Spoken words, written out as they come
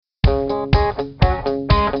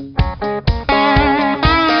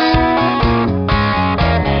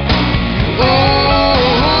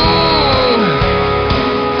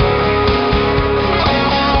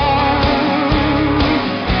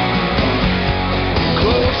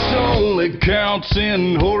counts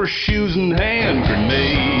in horseshoes and hand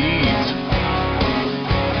grenades.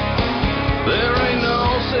 There ain't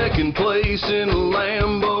no second place in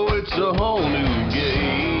Lambeau, it's a whole new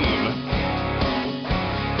game.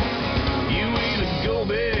 You either go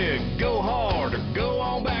big, go hard, or go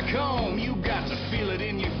on back home. You got to feel it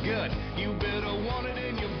in your gut, you better want it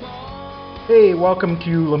in your bones. Hey, welcome to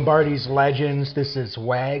Lombardi's Legends. This is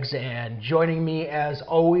Wags, and joining me as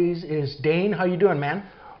always is Dane. How you doing, man?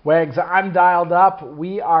 Wags, I'm dialed up.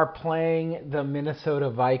 We are playing the Minnesota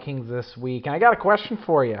Vikings this week, and I got a question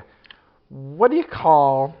for you. What do you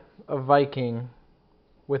call a Viking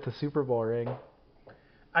with a Super Bowl ring?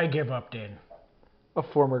 I give up, Dane. A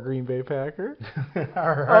former Green Bay Packer. All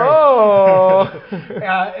right. Oh!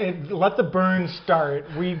 Let the burn start.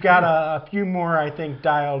 We've got a few more, I think,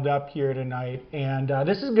 dialed up here tonight, and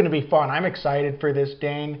this is going to be fun. I'm excited for this,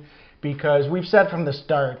 Dane, because we've said from the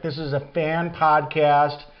start, this is a fan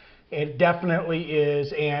podcast. It definitely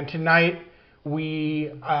is, and tonight we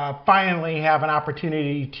finally have an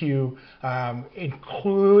opportunity to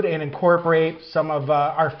include and incorporate some of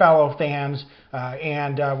our fellow fans,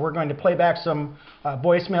 and we're going to play back some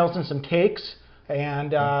voicemails and some takes,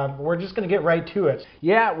 and we're just going to get right to it.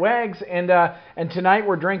 Yeah, Wags, and tonight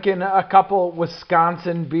we're drinking a couple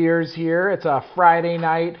Wisconsin beers here. It's a Friday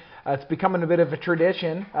night. It's becoming a bit of a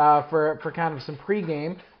tradition for kind of some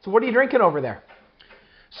pregame. So what are you drinking over there?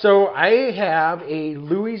 So I have a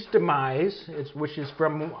Louis Demise, which is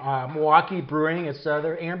from Milwaukee Brewing. It's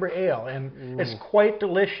their amber ale, and it's quite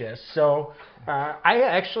delicious. So I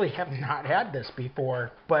actually have not had this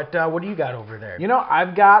before, but what do you got over there? You know,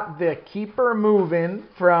 I've got the Keeper Movin'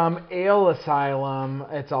 from Ale Asylum.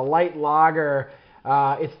 It's a light lager.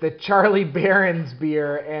 It's the Charlie Barron's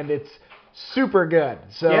beer, and it's super good.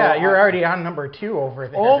 So yeah, you're already on number 2 over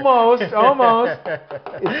there. Almost.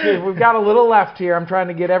 We've got a little left here. I'm trying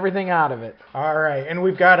to get everything out of it. All right, and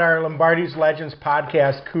we've got our Lombardi's Legends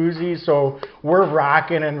podcast koozie, so we're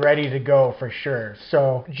rocking and ready to go for sure.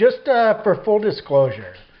 So just for full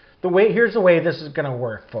disclosure, here's the way this is going to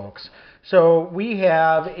work, folks. So we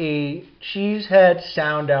have a Cheesehead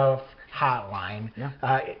Sound Off hotline.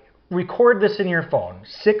 Yeah. Record this in your phone,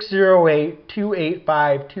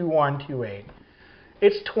 608-285-2128.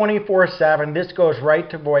 It's 24/7. This goes right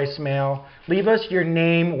to voicemail. Leave us your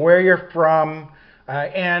name, where you're from,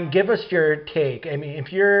 and give us your take. I mean,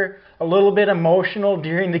 if you're a little bit emotional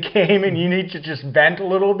during the game and you need to just vent a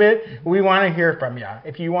little bit, we want to hear from you.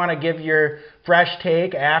 If you want to give your fresh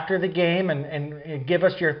take after the game and give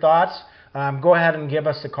us your thoughts, go ahead and give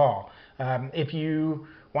us a call. If you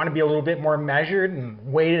want to be a little bit more measured and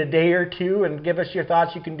wait a day or two and give us your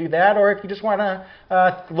thoughts, you can do that. Or if you just want to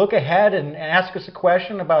look ahead and ask us a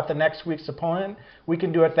question about the next week's opponent, we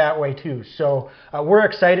can do it that way too. So we're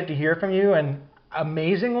excited to hear from you, and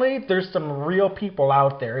amazingly, there's some real people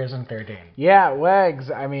out there, isn't there, Dane? Yeah, Wags.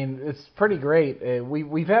 I mean, it's pretty great.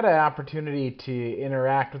 We've had an opportunity to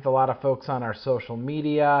interact with a lot of folks on our social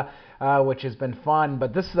media, which has been fun.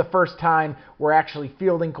 But this is the first time we're actually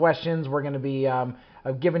fielding questions. We're going to be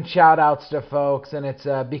giving shout-outs to folks, and it's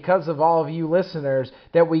because of all of you listeners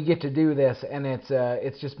that we get to do this, and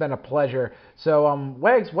it's just been a pleasure. So,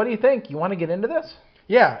 Wags, what do you think? You want to get into this?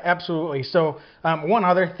 Yeah, absolutely. So one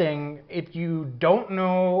other thing, if you don't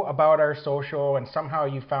know about our social and somehow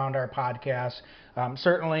you found our podcast,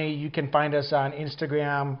 certainly you can find us on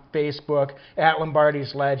Instagram, Facebook, at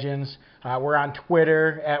Lombardi's Legends. We're on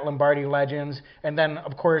Twitter, at Lombardi Legends. And then,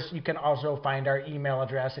 of course, you can also find our email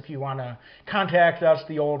address if you want to contact us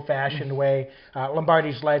the old-fashioned way,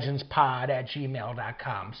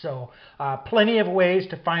 lombardislegendspod@gmail.com. So plenty of ways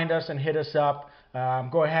to find us and hit us up.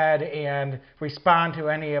 Go ahead and respond to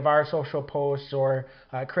any of our social posts, or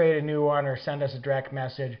create a new one, or send us a direct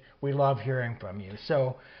message. We love hearing from you.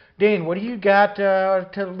 So, Dane, what do you got to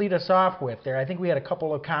lead us off with there? I think we had a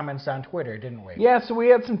couple of comments on Twitter, didn't we? Yeah, so we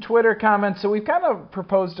had some Twitter comments. So we've kind of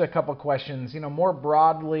proposed a couple questions, more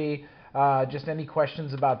broadly, just any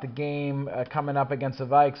questions about the game coming up against the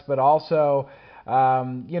Vikes, but also,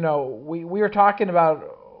 we were talking about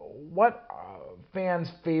what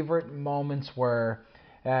fans' favorite moments were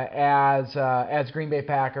as Green Bay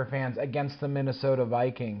Packer fans against the Minnesota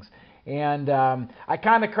Vikings. And I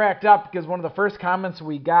kind of cracked up because one of the first comments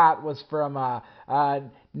we got was from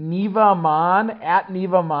Neva Mon, at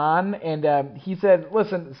Neva Mon, and he said,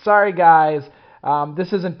 listen, sorry guys,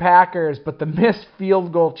 this isn't Packers, but the missed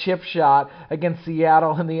field goal chip shot against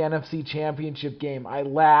Seattle in the NFC Championship game. I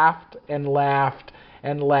laughed and laughed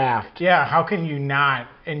and laughed. Yeah, how can you not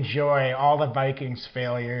enjoy all the Vikings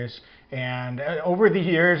failures? And over the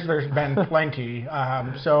years, there's been plenty.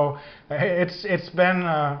 So It's been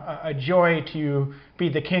a joy to be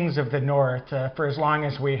the kings of the North for as long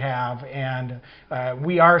as we have, and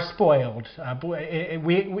we are spoiled.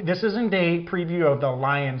 This isn't a preview of the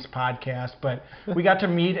Lions podcast, but we got to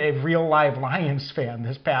meet a real live Lions fan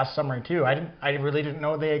this past summer too. I really didn't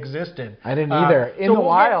know they existed. I didn't either. In the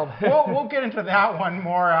wild. We'll get into that one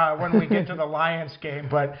more when we get to the Lions game,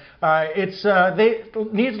 but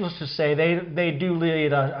needless to say, they do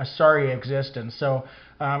lead a sorry existence. So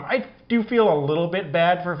I do feel a little bit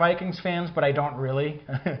bad for Vikings fans, but I don't really.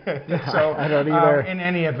 So I don't either. In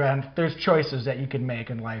any event, there's choices that you can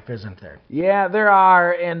make in life, isn't there? Yeah, there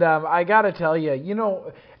are, and I got to tell you,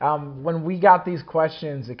 when we got these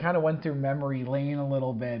questions, it kind of went through memory lane a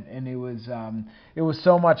little bit, and it was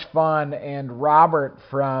so much fun. And Robert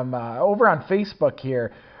from over on Facebook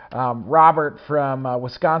here, Robert from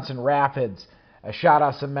Wisconsin Rapids, shot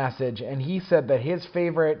us a message, and he said that his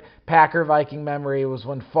favorite Packer-Viking memory was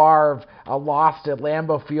when Favre lost at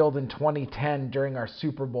Lambeau Field in 2010 during our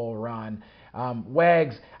Super Bowl run.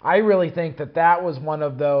 Wags, I really think that was one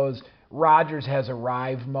of those Rodgers has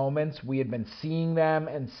arrived moments. We had been seeing them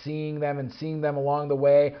along the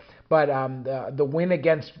way. But the win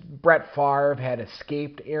against Brett Favre had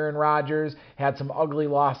escaped Aaron Rodgers, had some ugly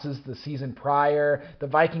losses the season prior. The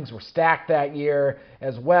Vikings were stacked that year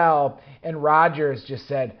as well. And Rodgers just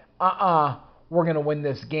said, we're going to win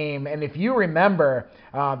this game. And if you remember,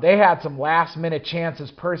 they had some last-minute chances.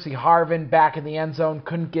 Percy Harvin back in the end zone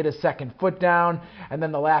couldn't get his second foot down. And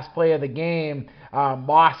then the last play of the game,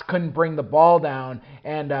 Moss couldn't bring the ball down.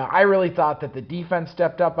 And I really thought that the defense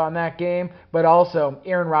stepped up on that game, but also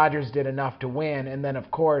Aaron Rodgers did enough to win. And then, of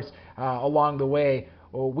course, along the way,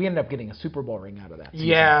 we ended up getting a Super Bowl ring out of that season.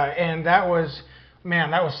 Yeah, and that was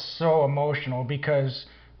so emotional because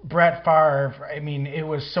Brett Favre, it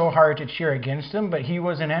was so hard to cheer against him, but he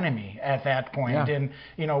was an enemy at that point. Yeah.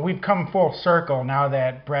 And, we've come full circle now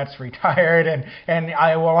that Brett's retired, and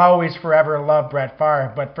I will always forever love Brett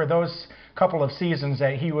Favre. But for those couple of seasons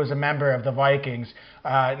that he was a member of the Vikings,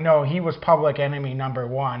 no, he was public enemy number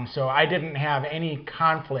one. So I didn't have any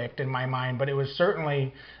conflict in my mind, but it was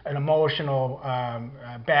certainly an emotional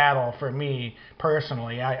battle for me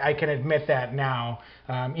personally. I can admit that now,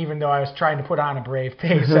 even though I was trying to put on a brave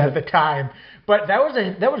face at the time. But that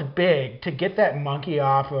was big to get that monkey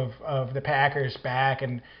off of the Packers' back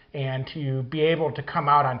and to be able to come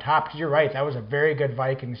out on top. Because you're right, that was a very good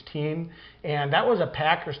Vikings team, and that was a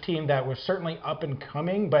Packers team that was certainly up and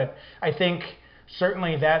coming. But I think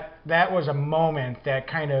certainly that was a moment that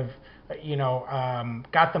kind of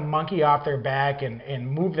got the monkey off their back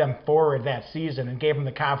and moved them forward that season and gave them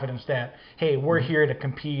the confidence that, hey, we're here to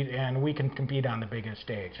compete and we can compete on the biggest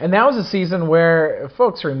stage. And that was a season where,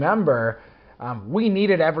 folks remember, we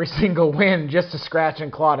needed every single win just to scratch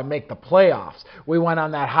and claw to make the playoffs. We went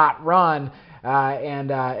on that hot run,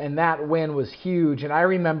 and that win was huge. And I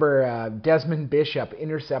remember Desmond Bishop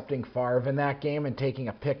intercepting Favre in that game and taking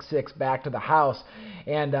a pick six back to the house.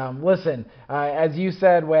 And listen, as you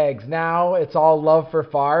said, Wags, now it's all love for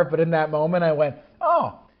Favre. But in that moment, I went,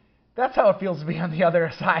 oh, that's how it feels to be on the other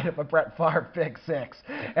side of a Brett Favre pick six.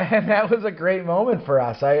 And that was a great moment for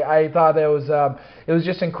us. I thought it was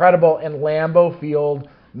just incredible. And Lambeau Field,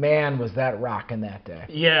 man, was that rocking that day.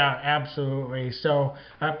 Yeah, absolutely. So,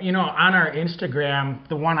 on our Instagram,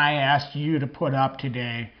 the one I asked you to put up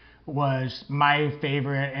today was my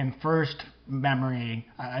favorite and first memory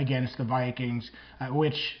against the Vikings,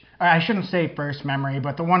 which I shouldn't say first memory,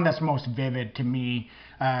 but the one that's most vivid to me.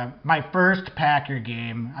 My first Packer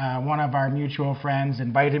game, one of our mutual friends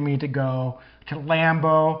invited me to go to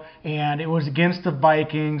Lambeau, and it was against the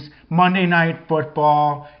Vikings, Monday Night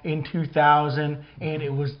Football in 2000, and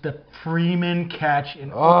it was the Freeman catch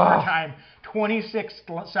in overtime. 26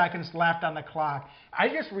 seconds left on the clock. I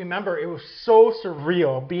just remember it was so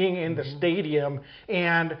surreal being in the stadium,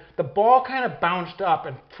 and the ball kind of bounced up,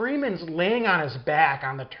 and Freeman's laying on his back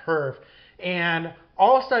on the turf, and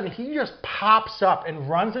all of a sudden he just pops up and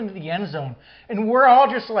runs into the end zone, and we're all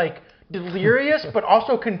just like delirious but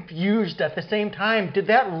also confused at the same time. Did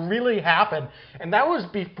that really happen? And that was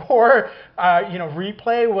before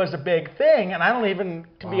replay was a big thing, and I don't even,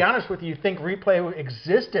 to be honest with you, think replay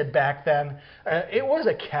existed back then. It was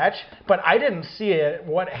a catch, but I didn't see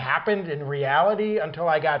what happened in reality until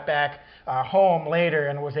I got back home later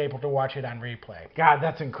and was able to watch it on replay. God,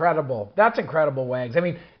 that's incredible. That's incredible, Wags.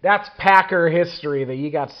 That's Packer history that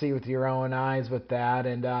you got to see with your own eyes with that.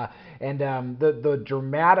 And And the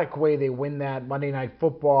dramatic way they win that Monday Night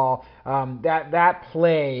Football, that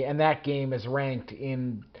play and that game is ranked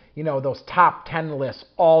in those top 10 lists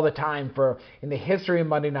all the time in the history of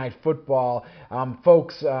Monday Night Football.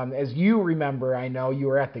 Folks, as you remember, I know you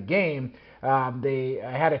were at the game. They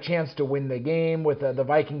had a chance to win the game with the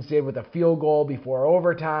Vikings did with a field goal before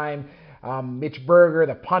overtime. Mitch Berger,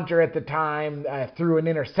 the punter at the time, threw an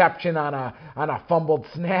interception on a fumbled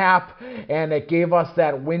snap, and it gave us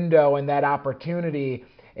that window and that opportunity.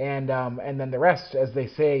 And then the rest, as they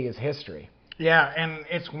say, is history. Yeah, and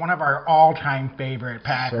it's one of our all-time favorite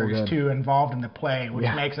Packers, too, involved in the play, which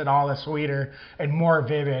makes it all the sweeter and more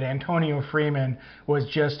vivid. Antonio Freeman was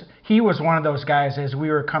he was one of those guys as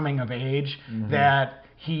we were coming of age that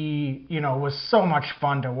he, was so much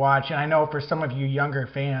fun to watch. And I know for some of you younger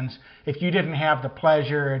fans, if you didn't have the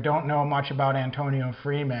pleasure or don't know much about Antonio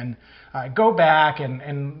Freeman, go back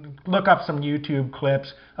and look up some YouTube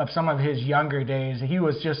clips of some of his younger days. He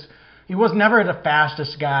was never the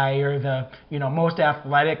fastest guy or the most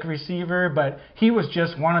athletic receiver, but he was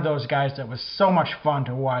just one of those guys that was so much fun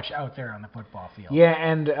to watch out there on the football field. Yeah,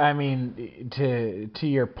 and I mean to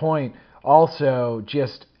your point, also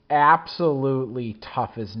just absolutely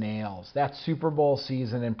tough as nails. That Super Bowl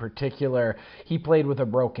season in particular, he played with a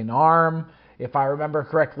broken arm. If I remember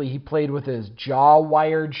correctly, he played with his jaw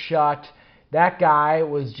wired shut. That guy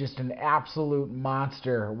was just an absolute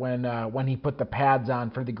monster when he put the pads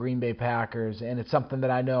on for the Green Bay Packers, and it's something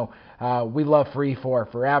that I know we love Free for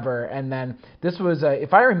forever. And then this was,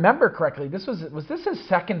 if I remember correctly, was this his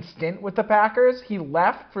second stint with the Packers? He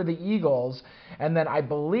left for the Eagles, and then I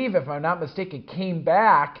believe, if I'm not mistaken, came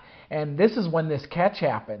back. And this is when this catch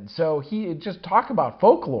happened. So he just talk about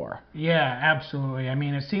folklore. Yeah, absolutely. I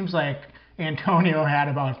mean, it seems like Antonio had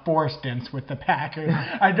about 4 stints with the Packers.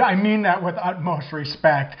 I mean that with utmost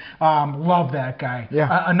respect. Love that guy.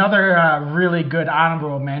 Yeah. Another really good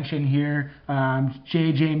honorable mention here.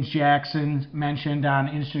 J. James Jackson mentioned on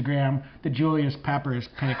Instagram the Julius Peppers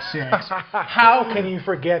pick 6. How can you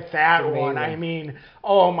forget that one? I mean,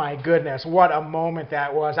 oh my goodness, what a moment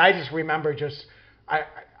that was. I just remember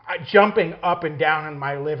jumping up and down in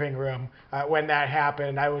my living room when that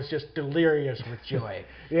happened. I was just delirious with joy.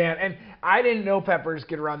 Yeah, and I didn't know Peppers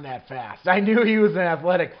could run that fast. I knew he was an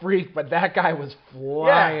athletic freak, but that guy was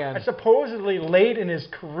flying. Yeah, supposedly late in his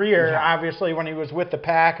career, obviously, when he was with the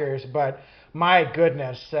Packers, but my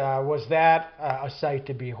goodness, was that a sight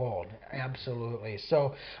to behold. Absolutely.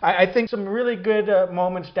 So I think some really good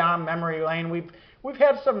moments down memory lane. We've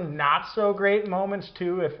had some not so great moments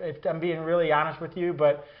too, if I'm being really honest with you,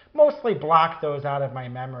 but mostly blocked those out of my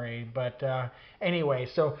memory. But anyway,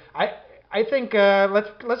 so I think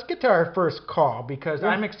let's get to our first call because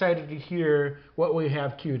I'm excited to hear what we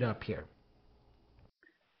have queued up here.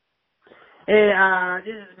 Hey,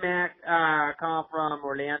 this is Mac calling from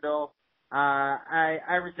Orlando.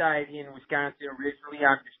 I reside in Wisconsin originally.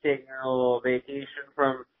 I'm just taking a little vacation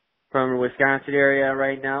from the Wisconsin area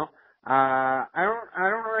right now. I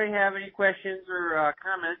don't really have any questions or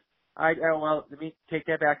comments. Well, let me take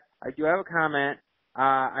that back. I do have a comment.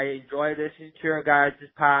 I enjoy listening to your guys'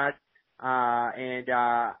 pod, and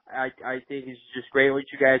I think it's just great what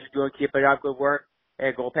you guys are doing. Keep it up, good work.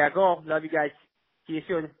 Hey, go Pack, go! Love you guys. See you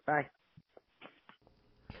soon. Bye.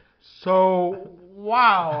 So,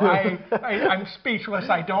 wow, I'm speechless.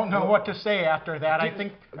 I don't know what to say after that. I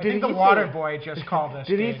think the water boy just called us.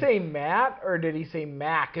 Did he say Matt or did he say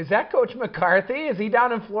Mac? Is that Coach McCarthy? Is he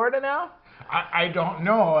down in Florida now? I don't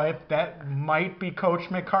know. If that might be Coach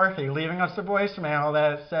McCarthy leaving us a voicemail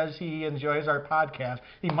that says he enjoys our podcast.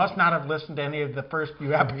 He must not have listened to any of the first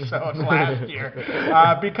few episodes last year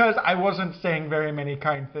because I wasn't saying very many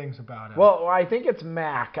kind things about him. Well, I think it's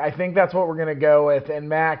Mac. I think that's what we're going to go with. And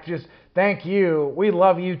Mac, just thank you. We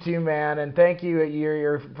love you too, man. And thank you.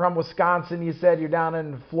 You're from Wisconsin. You said you're down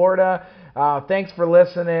in Florida. Thanks for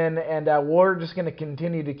listening. And we're just going to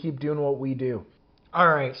continue to keep doing what we do. All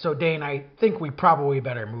right, so Dane, I think we probably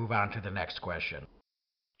better move on to the next question.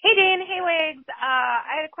 Hey, Dane. Hey, Wags.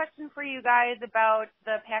 I had a question for you guys about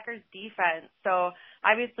the Packers defense. So,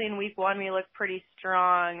 obviously, in week 1, we looked pretty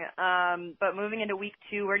strong. But moving into week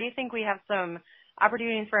 2, where do you think we have some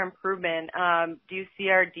opportunities for improvement? Do you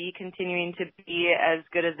see our D continuing to be as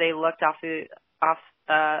good as they looked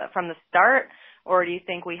from the start? Or do you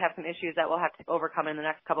think we have some issues that we'll have to overcome in the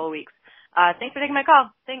next couple of weeks? Thanks for taking my call.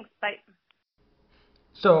 Thanks. Bye.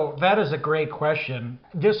 So that is a great question.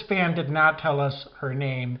 This fan did not tell us her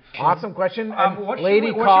name. Awesome question.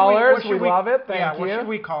 Lady callers, we love it. Thank you. What should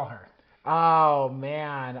we call her? Oh,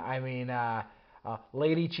 man. I mean,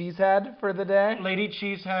 Lady Cheesehead for the day? Lady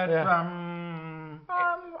Cheesehead from...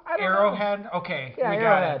 I don't know. Arrowhead? Okay. Yeah, we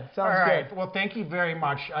got Arrowhead. it. Sounds All right. good. Well, thank you very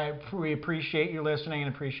much. We appreciate you listening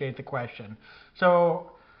and appreciate the question.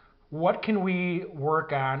 So, what can we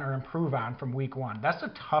work on or improve on from week one? That's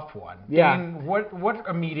a tough one. Yeah. Dane, what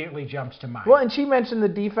immediately jumps to mind? Well, and she mentioned the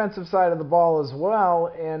defensive side of the ball as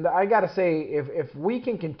well, and I got to say, if we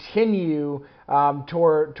can continue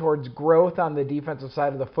towards growth on the defensive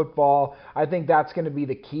side of the football, I think that's going to be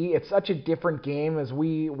the key. It's such a different game, as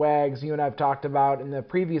Wags, you and I have talked about in the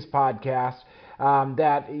previous podcast,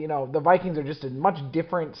 that the Vikings are just a much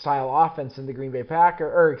different style offense than the Green Bay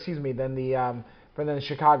Packers, than the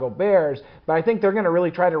Chicago Bears, but I think they're going to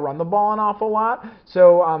really try to run the ball an awful lot.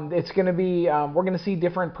 So it's going to be we're going to see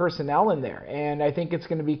different personnel in there, and I think it's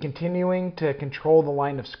going to be continuing to control the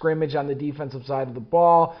line of scrimmage on the defensive side of the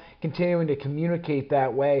ball, continuing to communicate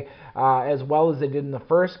that way as well as they did in the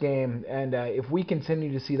first game. And if we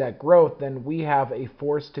continue to see that growth, then we have a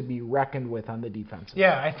force to be reckoned with on the defensive.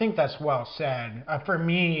 Yeah, I think that's well said. For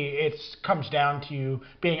me, it comes down to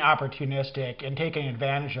being opportunistic and taking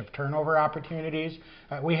advantage of turnover opportunities.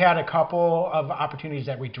 We had a couple of opportunities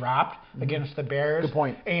that we dropped against the Bears. Good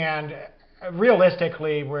point. And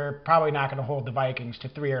realistically, we're probably not going to hold the Vikings to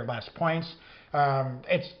 3 or less points.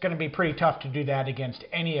 It's going to be pretty tough to do that against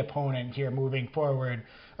any opponent here moving forward.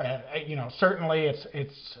 Certainly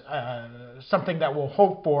it's something that we'll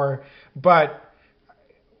hope for, but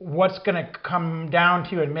what's going to come down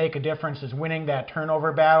to and make a difference is winning that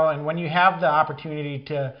turnover battle. And when you have the opportunity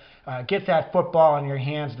to get that football in your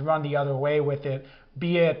hands and run the other way with it,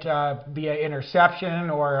 be it via interception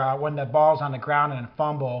or when the ball's on the ground and a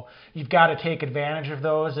fumble, you've got to take advantage of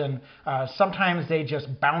those. And sometimes they just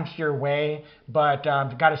bounce your way, but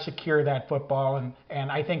you've got to secure that football.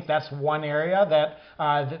 And I think that's one area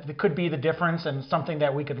that could be the difference and something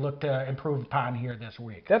that we could look to improve upon here this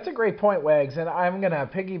week. That's a great point, Wags, and I'm going to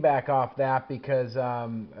piggyback off that because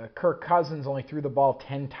Kirk Cousins only threw the ball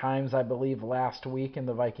 10 times, I believe, last week in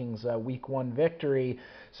the Vikings' Week 1 victory.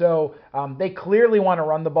 So they clearly want to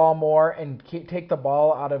run the ball more and take the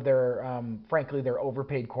ball out of their, frankly, their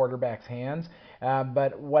overpaid quarterback's hands.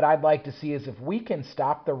 But what I'd like to see is if we can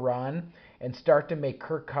stop the run and start to make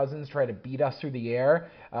Kirk Cousins try to beat us through the air,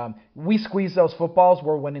 we squeeze those footballs,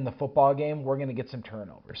 we're winning the football game. We're going to get some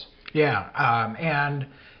turnovers. Yeah, and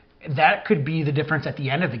that could be the difference at the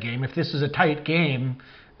end of the game. If this is a tight game,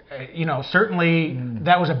 certainly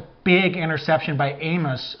that was a big interception by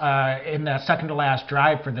Amos in that second to last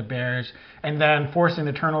drive for the Bears, and then forcing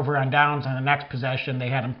the turnover on downs on the next possession. They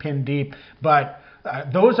had him pinned deep. But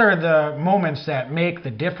those are the moments that make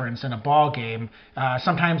the difference in a ball game.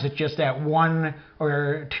 Sometimes it's just that 1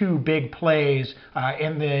 or 2 big plays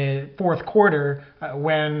in the fourth quarter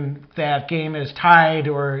when that game is tied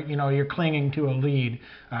or you're clinging to a lead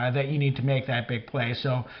that you need to make that big play.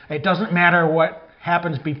 So it doesn't matter what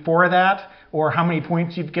happens before that or how many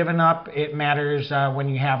points you've given up. It matters when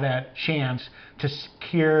you have that chance to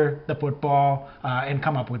secure the football and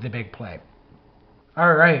come up with a big play.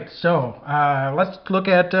 All right, so let's look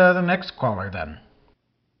at the next caller then.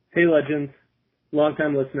 Hey, Legends.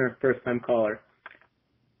 Long-time listener, first-time caller.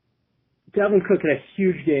 Dalvin Cook had a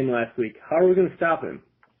huge game last week. How are we going to stop him?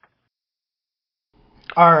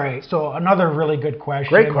 All right, so another really good question.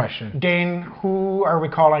 Great question. Dane, who are we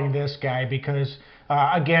calling this guy? Because,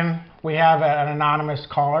 again, we have an anonymous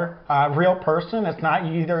caller, real person. It's not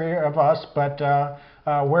either of us, but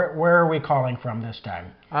where are we calling from this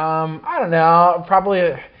time? I don't know.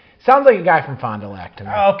 Probably sounds like a guy from Fond du Lac to me.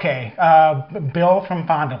 Okay, Bill from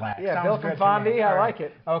Fond du Lac. Yeah, Sounds Bill good from to Fondy. me. I All right. like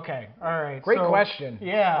it. Okay, all right. Great question.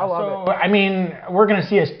 Yeah, I love it. I mean, we're going to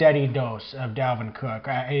see a steady dose of Dalvin Cook.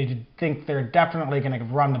 I think they're definitely going to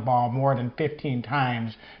run the ball more than 15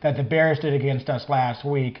 times that the Bears did against us last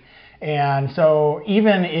week. And so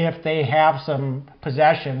even if they have some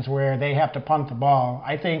possessions where they have to punt the ball,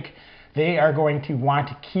 I think they are going to want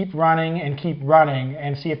to keep running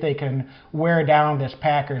and see if they can wear down this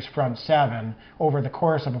Packers front seven over the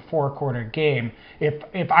course of a 4-quarter game.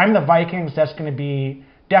 If I'm the Vikings, that's going to be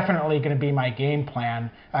definitely going to be my game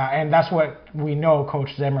plan, and that's what we know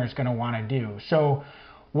Coach Zimmer is going to want to do. So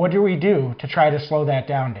what do we do to try to slow that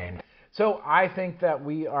down, Dane? So I think that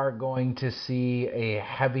we are going to see a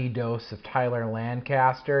heavy dose of Tyler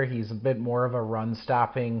Lancaster. He's a bit more of a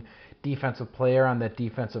run-stopping defensive player on that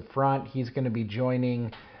defensive front. He's going to be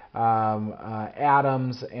joining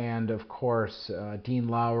Adams and, of course, Dean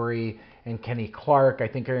Lowry and Kenny Clark. I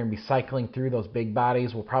think they're going to be cycling through those big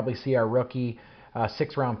bodies. We'll probably see our rookie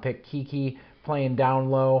 6th-round pick Kiki playing down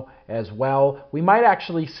low as well. We might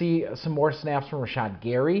actually see some more snaps from Rashawn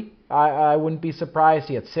Gary. I wouldn't be surprised.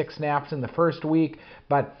 He had 6 snaps in the first week,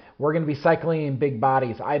 but we're going to be cycling in big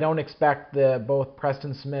bodies. I don't expect both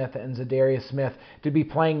Preston Smith and Zadarius Smith to be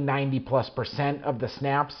playing 90+% of the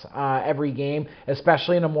snaps every game,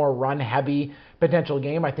 especially in a more run-heavy potential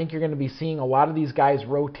game. I think you're going to be seeing a lot of these guys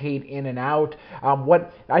rotate in and out.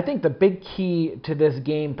 What I think the big key to this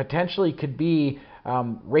game potentially could be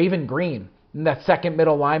Raven Green in that second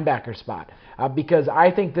middle linebacker spot, because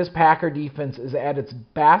I think this Packer defense is at its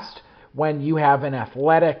best when you have an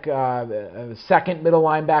athletic second middle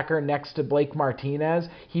linebacker next to Blake Martinez.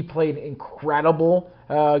 He played incredible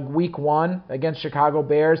week 1 against Chicago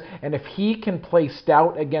Bears, and if he can play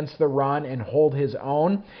stout against the run and hold his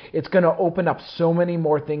own, it's going to open up so many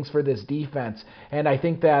more things for this defense. And I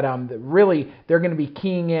think that really they're going to be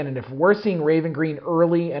keying in, and if we're seeing Raven Green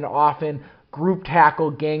early and often group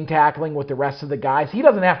tackle, gang tackling with the rest of the guys, he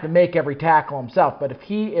doesn't have to make every tackle himself, but if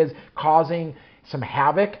he is causing some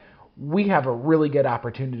havoc, we have a really good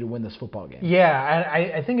opportunity to win this football game. Yeah,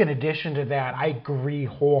 and I think in addition to that, I agree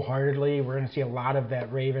wholeheartedly. We're going to see a lot of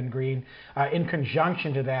that Raven Green. In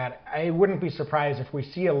conjunction to that, I wouldn't be surprised if we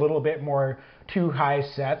see a little bit more too high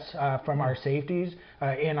sets from our safeties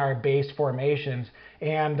in our base formations.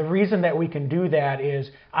 And the reason that we can do that is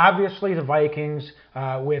obviously the Vikings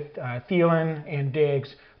with Thielen and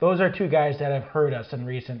Diggs, those are two guys that have hurt us in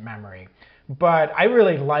recent memory. But I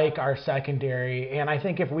really like our secondary, and I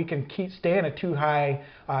think if we can stay in a too high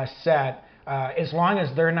set, as long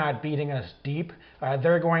as they're not beating us deep,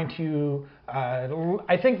 they're going to,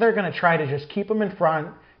 I think they're going to try to just keep them in front,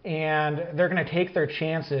 and they're going to take their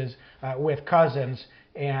chances with Cousins.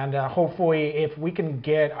 And hopefully if we can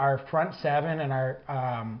get our front seven and our,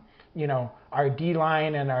 our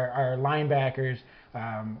D-line and our linebackers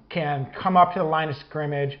can come up to the line of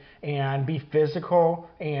scrimmage and be physical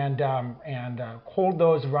and hold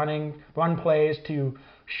those run plays to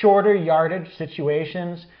shorter yardage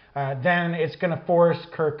situations, then it's going to force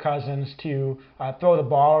Kirk Cousins to throw the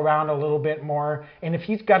ball around a little bit more. And if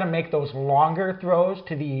he's got to make those longer throws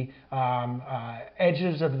to the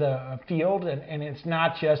edges of the field, and it's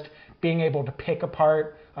not just being able to pick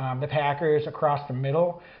apart the Packers across the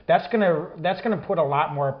middle, that's gonna put a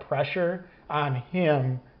lot more pressure on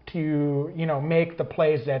him to make the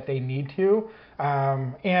plays that they need to.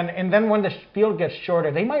 And then when the field gets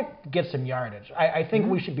shorter, they might get some yardage. I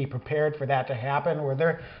think we should be prepared for that to happen,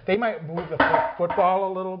 where they might move the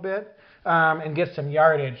football a little bit and get some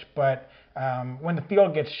yardage. But when the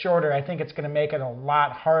field gets shorter, I think it's going to make it a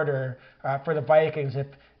lot harder for the Vikings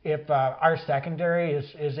if our secondary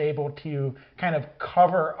is able to kind of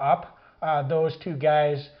cover up those two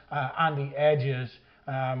guys on the edges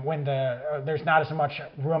when there's not as much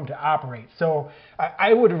room to operate. So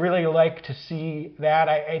I would really like to see that.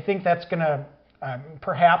 I think that's going to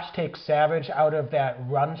perhaps take Savage out of that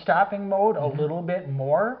run-stopping mode a little bit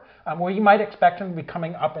more, where you might expect him to be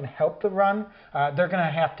coming up and help the run. They're going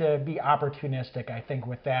to have to be opportunistic, I think,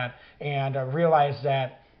 with that, and realize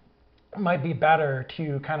that it might be better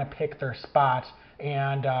to kind of pick their spots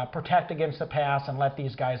and protect against the pass and let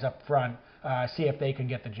these guys up front see if they can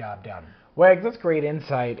get the job done. Wags, that's great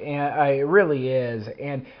insight, and it really is.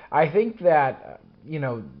 And I think that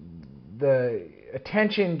the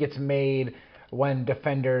attention gets made when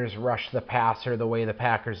defenders rush the passer the way the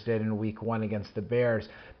Packers did in Week 1 against the Bears.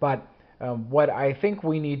 But what I think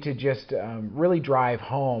we need to just really drive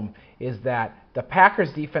home is that the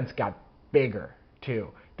Packers defense got bigger too.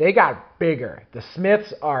 They got bigger. The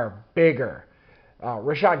Smiths are bigger.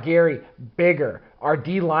 Rashad Gary, bigger. Our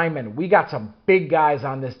D linemen, we got some big guys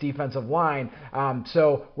on this defensive line.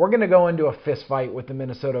 So we're going to go into a fist fight with the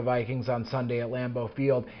Minnesota Vikings on Sunday at Lambeau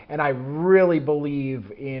Field. And I really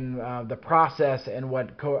believe in the process and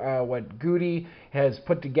what Goody has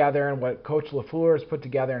put together and what Coach LaFleur has put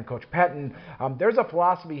together and Coach Pettin. There's a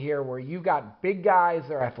philosophy here where you've got big guys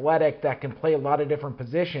that are athletic that can play a lot of different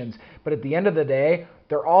positions. But at the end of the day,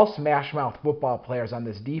 they're all smash-mouth football players on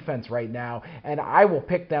this defense right now, and I will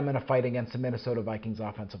pick them in a fight against the Minnesota Vikings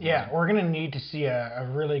offensive line. Yeah, we're going to need to see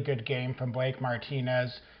a really good game from Blake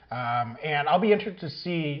Martinez, and I'll be interested to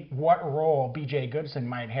see what role B.J. Goodson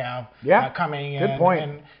might have coming in. Good point.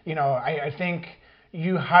 And, I think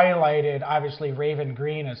you highlighted, obviously, Raven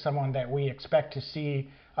Green as someone that we expect to see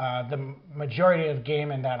the majority of the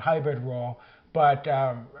game in that hybrid role. But,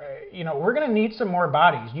 we're going to need some more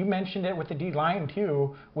bodies. You mentioned it with the D-line,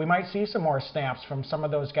 too. We might see some more snaps from some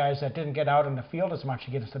of those guys that didn't get out in the field as much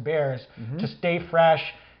against the Bears to stay fresh.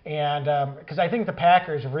 And because I think the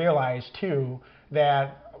Packers realize, too,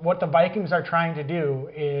 that what the Vikings are trying to do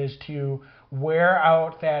is to wear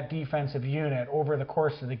out that defensive unit over the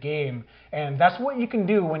course of the game. And that's what you can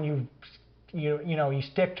do when you you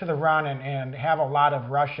stick to the run and have a lot of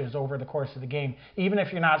rushes over the course of the game, even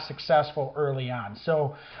if you're not successful early on.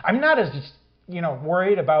 So I'm not as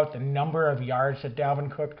worried about the number of yards that Dalvin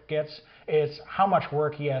Cook gets. It's how much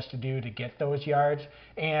work he has to do to get those yards,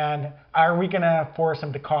 and are we going to force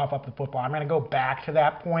him to cough up the football? I'm going to go back to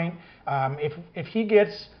that point. If he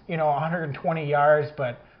gets 120 yards,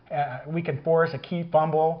 but we can force a key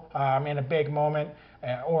fumble in a big moment,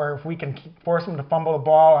 or if we can force them to fumble the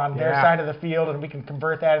ball on their side of the field and we can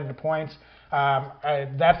convert that into points,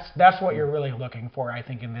 that's what you're really looking for, I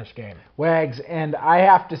think, in this game. Wags, and I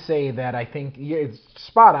have to say that I think it's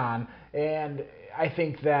spot on, and I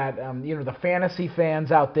think that the fantasy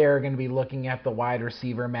fans out there are going to be looking at the wide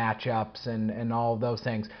receiver matchups and all of those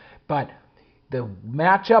things, but the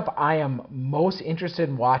matchup I am most interested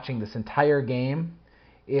in watching this entire game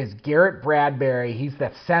is Garrett Bradbury. He's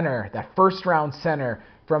that center, that first-round center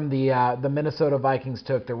from the Minnesota Vikings,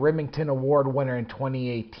 took the Remington Award winner in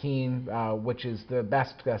 2018, which is the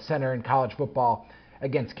best center in college football,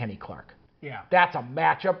 against Kenny Clark. Yeah. That's a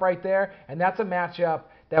matchup right there, and that's a matchup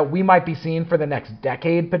that we might be seeing for the next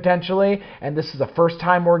decade potentially, and this is the first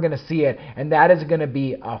time we're going to see it, and that is going to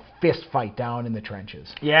be a fist fight down in the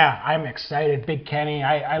trenches. Yeah, I'm excited. Big Kenny,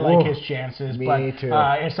 I like his chances, me but too.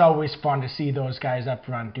 It's always fun to see those guys up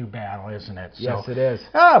front do battle, isn't it? Yes, it is.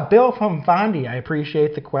 Bill from Fondi, I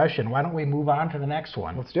appreciate the question. Why don't we move on to the next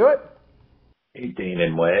one? Let's do it. Hey, Dane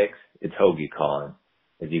and Wags. It's Hoagie calling.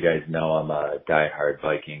 As you guys know, I'm a diehard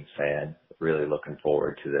Vikings fan. Really looking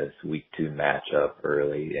forward to this Week 2 matchup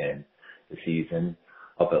early in the season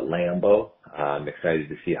up at Lambeau. I'm excited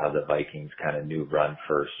to see how the Vikings' kind of new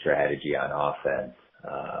run-first strategy on offense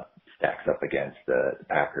stacks up against the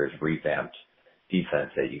Packers' revamped defense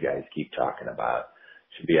that you guys keep talking about.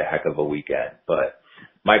 Should be a heck of a weekend. But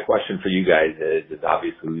my question for you guys is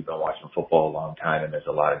obviously we've been watching football a long time, and there's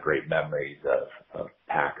a lot of great memories of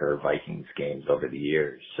Packer-Vikings games over the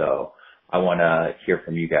years. So I want to hear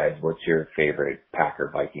from you guys. What's your favorite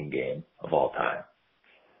Packer-Viking game of all time?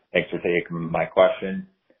 Thanks for taking my question.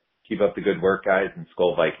 Keep up the good work, guys, and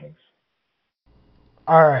Skol Vikings.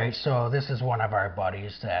 All right, so this is one of our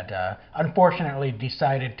buddies that unfortunately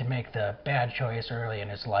decided to make the bad choice early in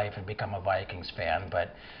his life and become a Vikings fan.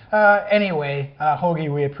 But anyway,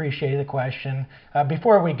 Hoagie, we appreciate the question.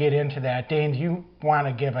 Before we get into that, Dane, do you want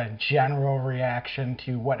to give a general reaction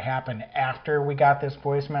to what happened after we got this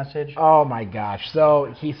voice message? Oh my gosh,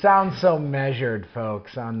 so he sounds so measured,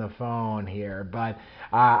 folks, on the phone here, but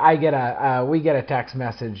we get a text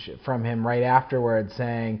message from him right afterwards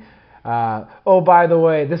saying, oh, by the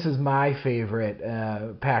way, this is my favorite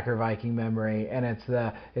Packer Viking memory, and it's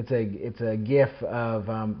a GIF of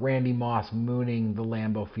Randy Moss mooning the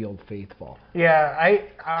Lambeau Field faithful. Yeah,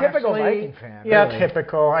 Typical honestly, Viking fan. Yeah, really.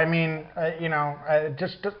 Typical. I mean,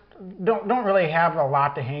 just don't really have a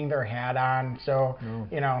lot to hang their hat on. So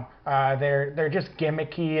they're just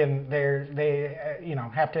gimmicky, and they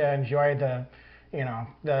have to enjoy the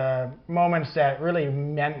moments that really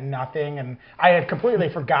meant nothing, and I had completely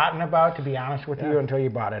forgotten about, to be honest with you, until you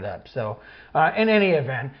brought it up. So, in any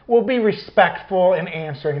event, we'll be respectful in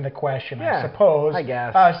answering the question, I suppose. I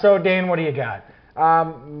guess. So, Dane, what do you got?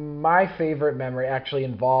 My favorite memory actually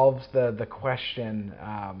involves the question,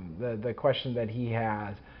 the question that he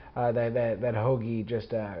has, that Hoagie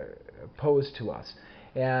just posed to us.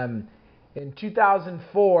 In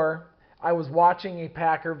 2004. I was watching a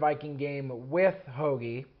Packer-Viking game with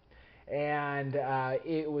Hoagie, and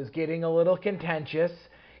it was getting a little contentious.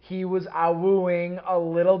 He was awooing a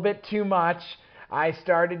little bit too much. I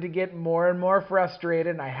started to get more and more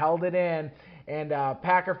frustrated, and I held it in. And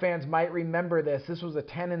Packer fans might remember this. This was a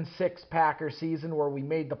 10-6 Packer season where we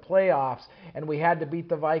made the playoffs, and we had to beat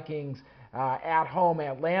the Vikings at home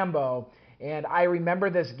at Lambeau. And I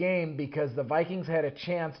remember this game because the Vikings had a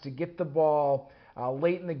chance to get the ball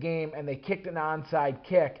late in the game, and they kicked an onside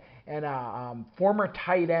kick, and a former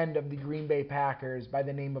tight end of the Green Bay Packers by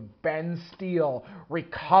the name of Ben Steele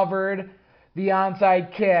recovered the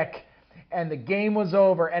onside kick, and the game was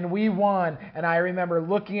over, and we won. And I remember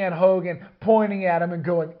looking at Hogan, pointing at him and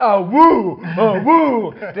going, "Oh woo,"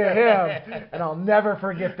 to him. And I'll never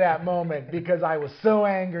forget that moment because I was so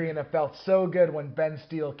angry, and it felt so good when Ben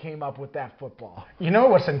Steele came up with that football. You know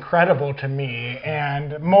what's incredible to me,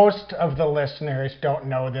 and most of the listeners don't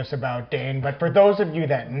know this about Dane, but for those of you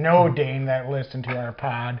that know Dane that listen to our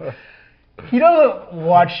pod, he doesn't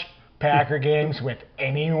watch Packer games with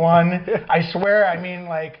anyone. I swear, I mean,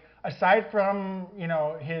 aside from,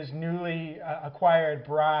 his newly acquired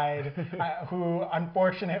bride, who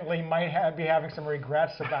unfortunately might be having some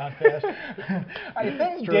regrets about this, I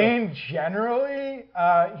think Dane generally,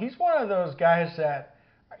 he's one of those guys that,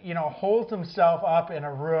 holds himself up in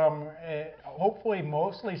a room, hopefully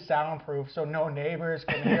mostly soundproof, so no neighbors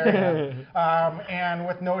can hear him, and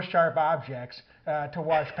with no sharp objects to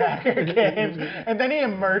watch Packer games. And then he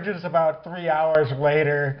emerges about 3 hours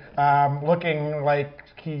later, looking like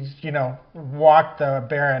he's, walked the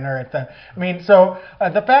barren earth.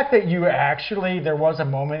 The fact that there was a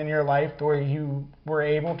moment in your life where you were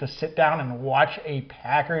able to sit down and watch a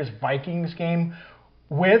Packers-Vikings game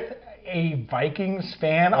with a Vikings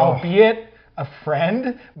fan, albeit a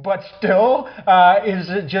friend, but still is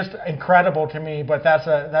just incredible to me. But that's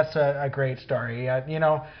a great story.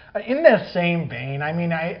 In the same vein,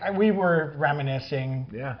 we were reminiscing,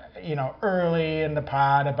 early in the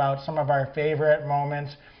pod about some of our favorite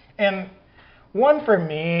moments, and one for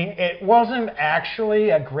me, it wasn't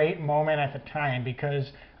actually a great moment at the time because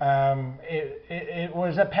it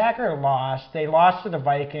was a Packer loss. They lost to the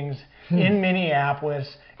Vikings in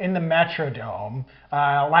Minneapolis in the Metrodome,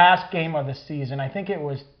 last game of the season. I think it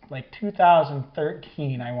was like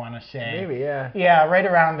 2013, I want to say. Maybe, yeah. Yeah, right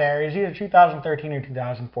around there. It was either 2013 or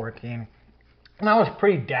 2014. And I was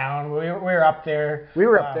pretty down. We were up there. We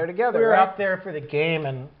were up there together, We were right? up there for the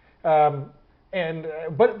game,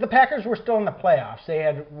 but the Packers were still in the playoffs. They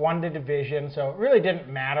had won the division, so it really didn't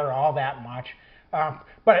matter all that much.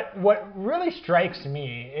 But what really strikes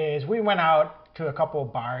me is we went out to a couple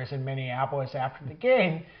of bars in Minneapolis after the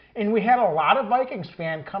game, and we had a lot of Vikings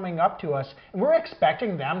fans coming up to us, and we're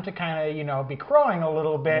expecting them to kind of, be crowing a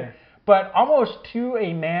little bit. Yeah. But almost to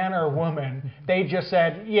a man or woman, they just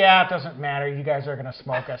said, yeah, it doesn't matter. You guys are going to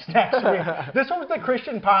smoke us next week. This was the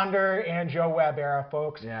Christian Ponder and Joe Webb era,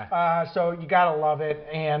 folks. Yeah. So you got to love it.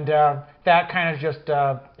 And that kind of just,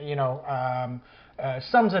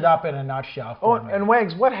 sums it up in a nutshell. And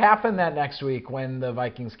Wags, what happened that next week when the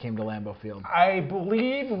Vikings came to Lambeau Field? I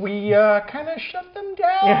believe we kind of shut them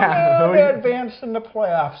down. They advanced in the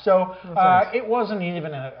playoffs. So it wasn't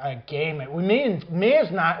even a game. We may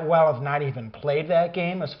as not even played that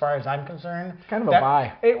game as far as I'm concerned. Kind of a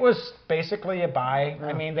bye. It was basically a bye.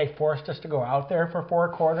 Yeah. They forced us to go out there for 4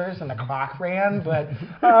 quarters and the clock ran. But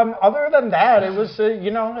other than that, it was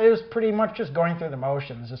it was pretty much just going through the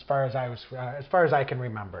motions as far as I can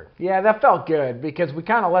remember. Yeah, that felt good because we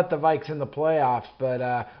kind of let the Vikes in the playoffs,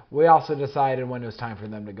 but we also decided when it was time for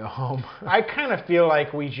them to go home. I kind of feel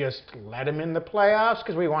like we just let them in the playoffs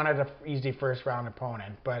because we wanted an easy first-round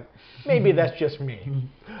opponent, but maybe that's just me.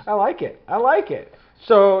 I like it.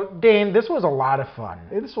 So, Dane, this was a lot of fun.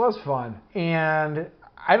 This was fun. And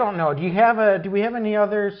I don't know. Do we have any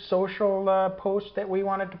other social posts that we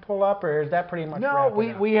wanted to pull up, or is that pretty much? No,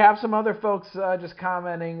 we have some other folks just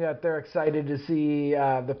commenting that they're excited to see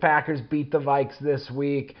the Packers beat the Vikes this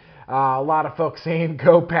week. A lot of folks saying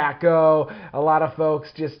 "Go Pack Go." A lot of folks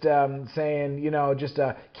just saying,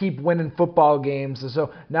 keep winning football games.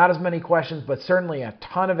 So not as many questions, but certainly a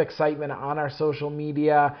ton of excitement on our social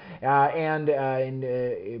media and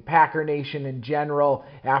in Packer Nation in general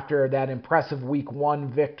after that impressive Week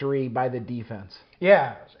 1 victory by the defense.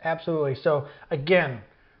 Yeah, absolutely. So again,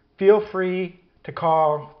 feel free to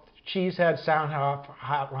call Cheesehead Soundhoff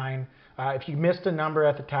Hotline. If you missed a number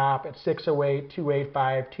at the top, it's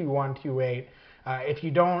 608-285-2128. If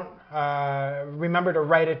you don't remember to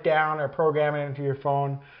write it down or program it into your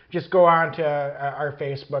phone, just go on to our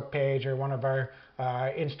Facebook page or one of our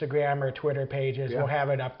Instagram or Twitter pages. Yeah. We'll have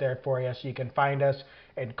it up there for you so you can find us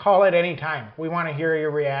and call it anytime. We want to hear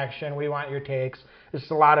your reaction. We want your takes.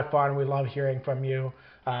 It's a lot of fun. We love hearing from you.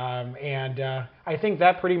 I think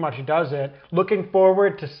that pretty much does it. Looking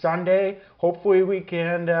forward to Sunday. Hopefully we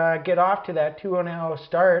can get off to that 2-0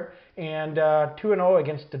 start. And 2-0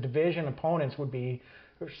 against the division opponents would be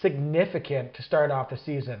significant to start off the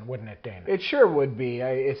season, wouldn't it, Dana? It sure would be,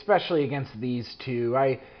 especially against these two.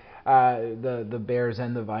 The Bears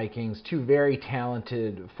and the Vikings, two very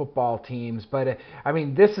talented football teams. But,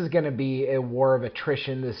 this is going to be a war of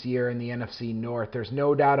attrition this year in the NFC North. There's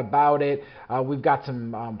no doubt about it. We've got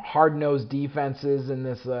some hard-nosed defenses in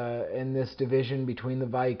this division between the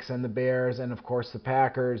Vikes and the Bears and, of course, the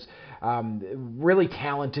Packers. Really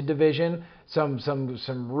talented division.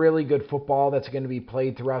 Some really good football that's going to be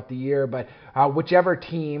played throughout the year. But whichever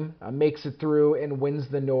team makes it through and wins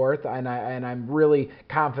the North, and I'm really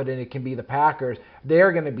confident it can be the Packers,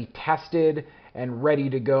 they're going to be tested and ready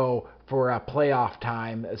to go for a playoff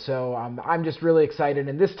time. So I'm just really excited.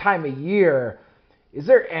 And this time of year, is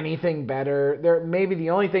there anything better? Maybe the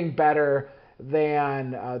only thing better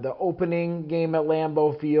than the opening game at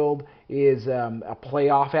Lambeau Field is a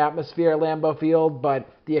playoff atmosphere at Lambeau Field, but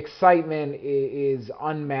the excitement is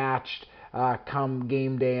unmatched come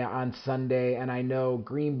game day on Sunday. And I know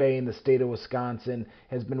Green Bay in the state of Wisconsin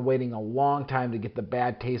has been waiting a long time to get the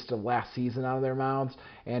bad taste of last season out of their mouths,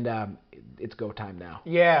 and it's go time now.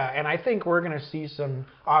 Yeah, and I think we're going to see some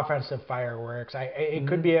offensive fireworks. It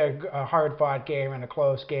could be a hard-fought game and a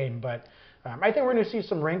close game, but I think we're going to see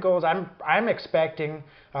some wrinkles. I'm expecting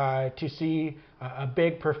to see a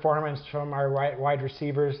big performance from our wide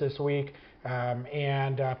receivers this week,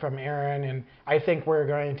 and from Aaron, and I think we're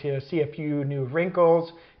going to see a few new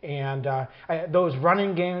wrinkles, and those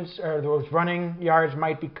running games or those running yards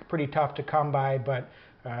might be pretty tough to come by, but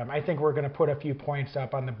I think we're going to put a few points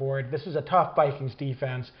up on the board. This is a tough Vikings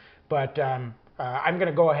defense, but I'm going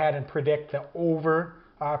to go ahead and predict the over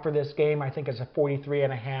for this game. I think it's a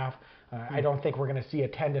 43.5. I don't think we're going to see a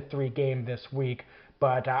 10-3 game this week,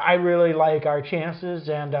 but I really like our chances,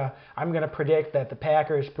 and I'm going to predict that the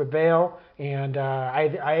Packers prevail, and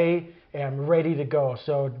I am ready to go.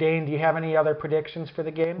 So, Dane, do you have any other predictions for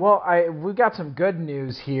the game? Well, we've got some good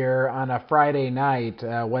news here on a Friday night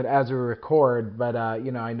as we record, but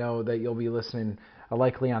I know that you'll be listening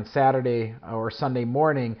likely on Saturday or Sunday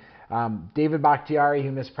morning. David Bakhtiari,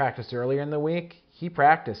 who missed practice earlier in the week, he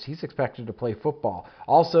practiced. He's expected to play football.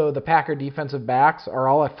 Also, the Packer defensive backs are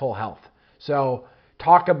all at full health. So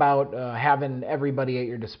talk about having everybody at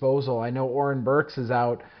your disposal. I know Oren Burks is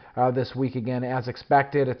out this week again, as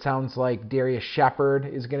expected. It sounds like Darius Shepard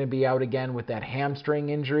is going to be out again with that hamstring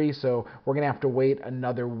injury. So we're going to have to wait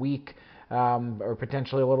another week or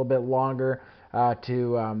potentially a little bit longer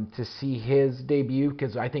to see his debut,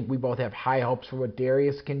 because I think we both have high hopes for what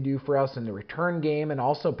Darius can do for us in the return game and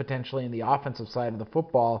also potentially in the offensive side of the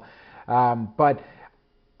football. But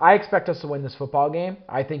I expect us to win this football game.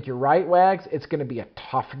 I think you're right, Wags. It's going to be a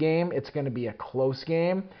tough game. It's going to be a close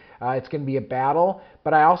game. It's going to be a battle.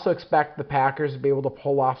 But I also expect the Packers to be able to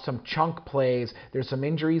pull off some chunk plays. There's some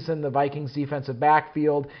injuries in the Vikings defensive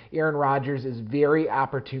backfield. Aaron Rodgers is very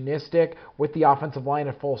opportunistic with the offensive line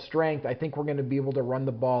at full strength. I think we're going to be able to run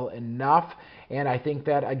the ball enough. And I think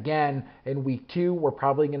that, again, in week 2, we're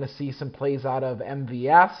probably going to see some plays out of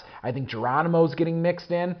MVS. I think Geronimo's getting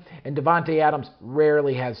mixed in. And Davante Adams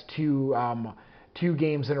rarely has two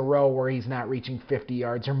games in a row where he's not reaching 50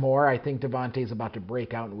 yards or more. I think Davante's about to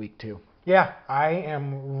break out in week 2. Yeah, I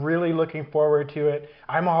am really looking forward to it.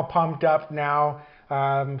 I'm all pumped up now.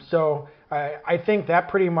 So I think that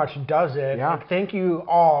pretty much does it. Yeah. Thank you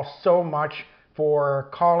all so much for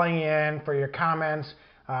calling in, for your comments.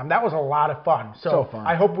 That was a lot of fun. So fun.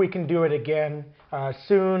 I hope we can do it again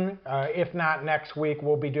soon. If not next week,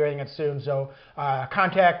 we'll be doing it soon. So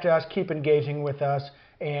contact us, keep engaging with us,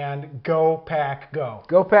 and go Pack, go.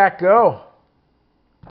 Go Pack, go.